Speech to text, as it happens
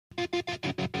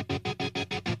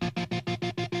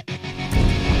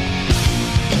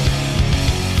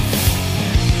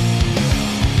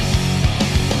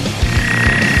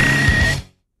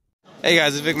Hey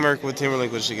guys, it's VicMerc with Team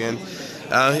Relinquished again.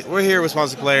 We're here with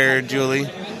sponsor player Julie,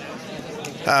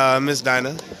 Miss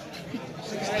DYNA.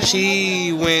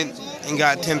 She went and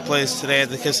got 10th place today at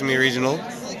the Kissimmee Regional.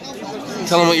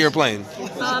 Tell them what you were playing.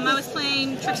 I was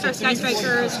playing Trickstar Sky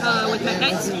Strikers with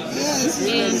Mekk-Knight,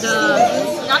 and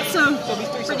got some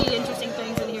pretty interesting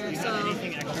things in here. So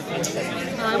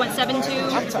I went 7-2,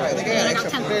 and I got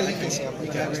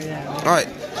 10th. Alright,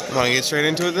 want to get straight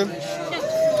into it then?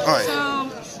 Yeah. Alright. So,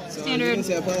 standard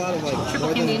triple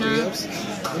Candina,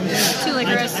 2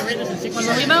 Licorice, 1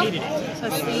 Lilibo. So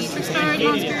that's the Trickstar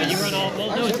monsters,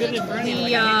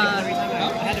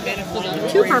 the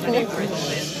 2 purple,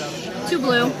 2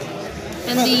 blue,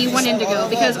 and the 1 indigo,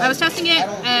 because I was testing it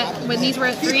when these were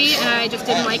at 3 and I just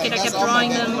didn't like it. I kept drawing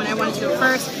them when I wanted to go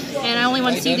first, and I only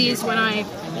want to see these when I,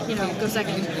 go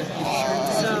second.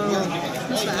 So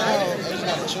that's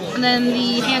that. And then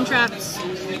the hand traps,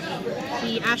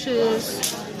 the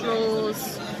ashes,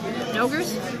 trolls, and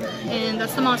ogres, and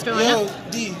that's the monster lineup.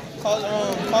 Call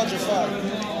Jafar.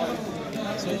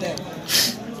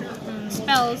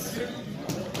 Spells.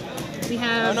 We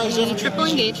have the triple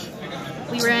engage.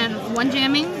 We ran 1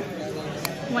 jamming,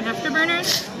 1 afterburner,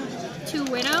 2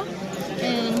 widow,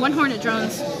 and 1 hornet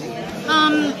drones.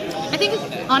 I think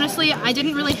honestly I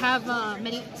didn't really have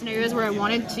many scenarios where I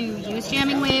wanted to use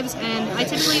jamming waves, and I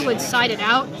typically would side it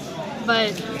out,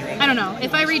 but I don't know.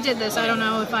 If I redid this, I don't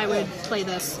know if I would play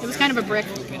this. It was kind of a brick.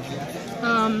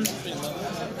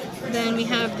 Then we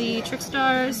have the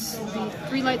Trickstars, the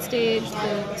 3 light stage,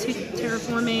 the 2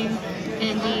 terraforming,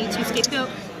 and the 2 scapegoat.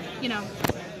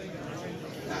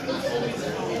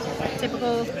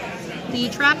 Typical. The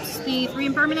traps, the 3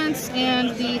 impermanents,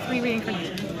 and the 3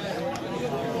 reincarnation.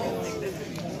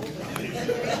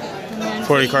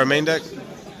 40 card main deck?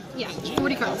 Yeah,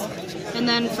 40 cards. And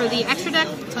then for the extra deck,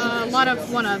 a lot of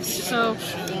 1-ofs. So,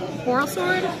 Oral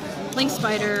Sword, Link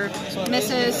Spider,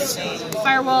 Missus,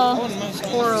 Firewall,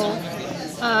 Coral,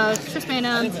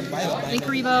 Trispana,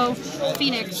 Linkaribo,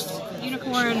 Phoenix,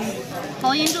 Unicorn,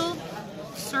 Polyangel,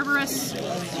 Cerberus,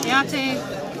 Ayate,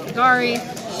 Gari,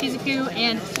 Shizuku,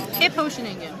 and a Potion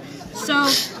Ingen. So,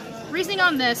 reasoning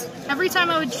on this, every time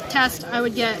I would test, I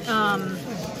would get,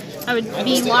 I would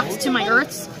be locked to my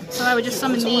Earths, so I would just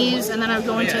summon these, and then I would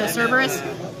go into Cerberus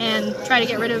and try to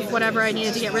get rid of whatever I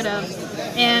needed to get rid of.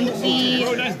 And the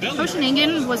Potion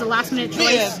Ingen was a last-minute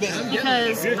choice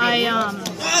because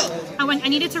I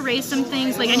needed to raise some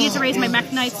things. Like I needed to raise my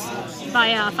Mekk-Knights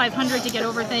by 500 to get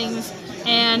over things,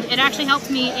 and it actually helped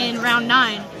me in round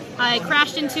 9. I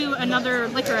crashed into another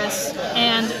Licorice,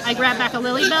 and I grabbed back a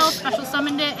Lilybell, special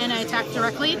summoned it, and I attacked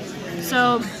directly.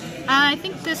 So I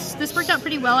think this worked out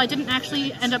pretty well. I didn't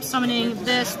actually end up summoning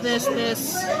this,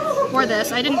 or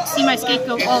this. I didn't see my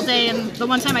scapegoat all day, and the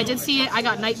one time I did see it, I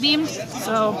got night beamed,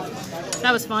 so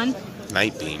that was fun.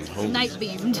 Night beamed. Oh. Night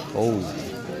beamed. Oh.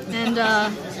 And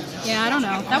yeah, I don't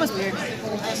know. That was weird.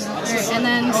 Right, and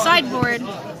then sideboard.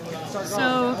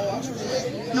 So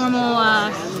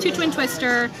normal 2 Twin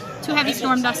Twister, 2 Heavy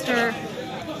Storm Duster,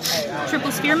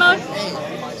 triple Sphere mode,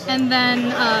 and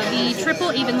then the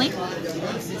triple Evenly.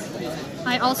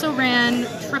 I also ran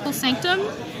triple Sanctum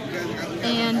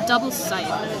and double Sight.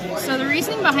 So the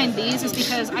reasoning behind these is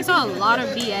because I saw a lot of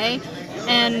VA,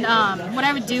 and what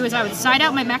I would do is I would side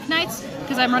out my Mekk-Knights,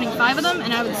 because I'm running 5 of them,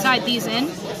 and I would side these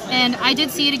in. And I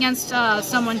did see it against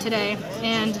someone today,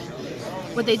 and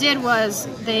what they did was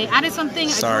they added something.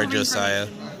 Sorry, Josiah.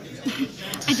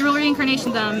 I dual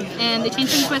reincarnationed them, and they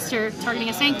changed Twin Twister, targeting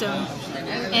a Sanctum.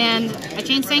 And I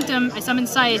changed Sanctum, I summoned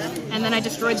Sight, and then I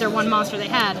destroyed their 1 monster they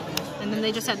had. And then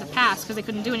they just had to pass because they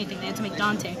couldn't do anything. They had to make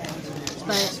Dante.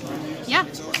 But yeah,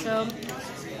 so.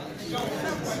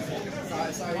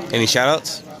 Any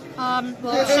shoutouts?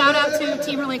 Well, shout out to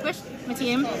Team Relinquished, my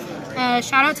team.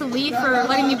 Shout out to Lee for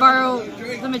letting me borrow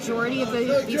the majority of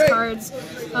these cards.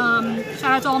 Shout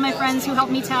out to all my friends who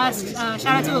helped me test. Shout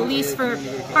out to Elise for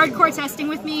hardcore testing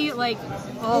with me, like,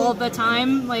 all the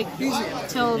time, like,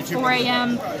 till 4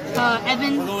 a.m.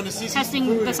 Evan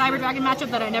testing the Cyber Dragon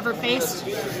matchup that I never faced.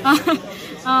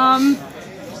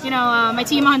 My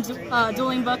team on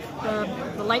Dueling Book,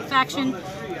 the Light faction,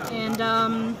 and,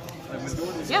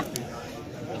 yeah.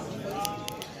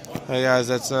 Hey guys,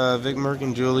 that's VicMerc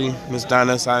and Julie, Miss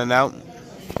DYNA signing out.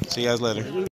 See you guys later.